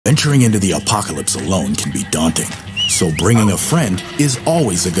Venturing into the apocalypse alone can be daunting, so bringing a friend is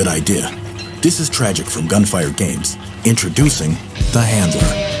always a good idea. This is Tragic from Gunfire Games, introducing the Handler.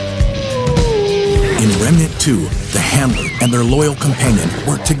 In Remnant 2, the Handler and their loyal companion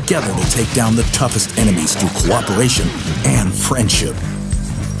work together to take down the toughest enemies through cooperation and friendship.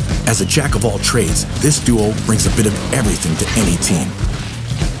 As a jack of all trades, this duo brings a bit of everything to any team.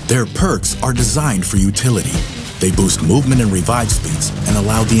 Their perks are designed for utility. They boost movement and revive speeds and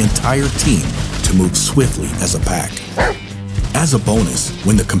allow the entire team to move swiftly as a pack. As a bonus,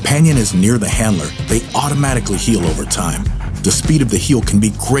 when the companion is near the handler, they automatically heal over time. The speed of the heal can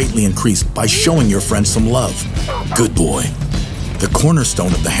be greatly increased by showing your friend some love. Good boy. The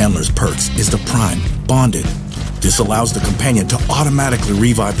cornerstone of the handler's perks is the Prime, Bonded. This allows the companion to automatically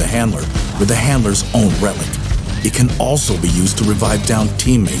revive the handler with the handler's own relic. It can also be used to revive down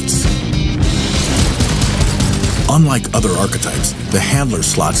teammates. Unlike other archetypes, the handler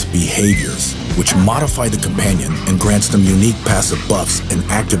slots behaviors, which modify the companion and grants them unique passive buffs and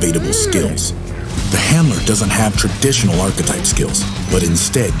activatable skills. The handler doesn't have traditional archetype skills, but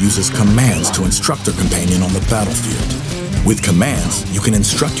instead uses commands to instruct their companion on the battlefield. With commands, you can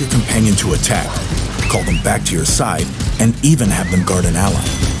instruct your companion to attack, call them back to your side, and even have them guard an ally.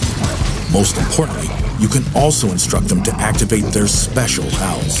 Most importantly, you can also instruct them to activate their special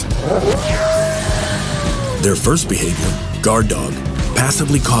howls. Their first behavior, Guard Dog,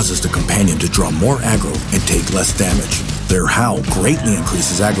 passively causes the companion to draw more aggro and take less damage. Their howl greatly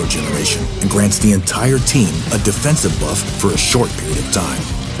increases aggro generation and grants the entire team a defensive buff for a short period of time.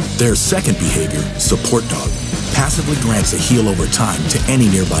 Their second behavior, Support Dog, passively grants a heal over time to any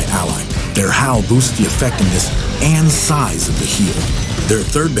nearby ally. Their howl boosts the effectiveness and size of the heal. Their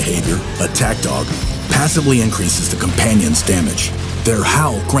third behavior, Attack Dog, passively increases the companion's damage. Their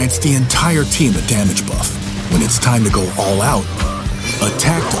howl grants the entire team a damage buff. When it's time to go all out,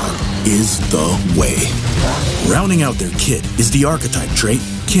 Attack Dog is the way. Rounding out their kit is the archetype trait,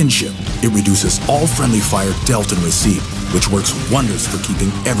 Kinship. It reduces all friendly fire dealt and received, which works wonders for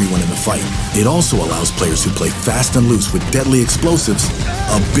keeping everyone in the fight. It also allows players who play fast and loose with deadly explosives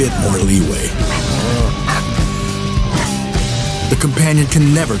a bit more leeway. The companion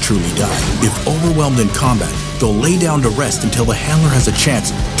can never truly die. If overwhelmed in combat, they'll lay down to rest until the handler has a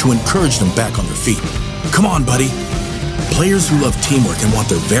chance to encourage them back on their feet. Come on, buddy. Players who love teamwork and want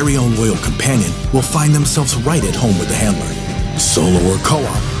their very own loyal companion will find themselves right at home with the handler. Solo or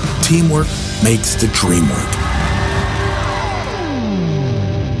co-op, teamwork makes the dream work.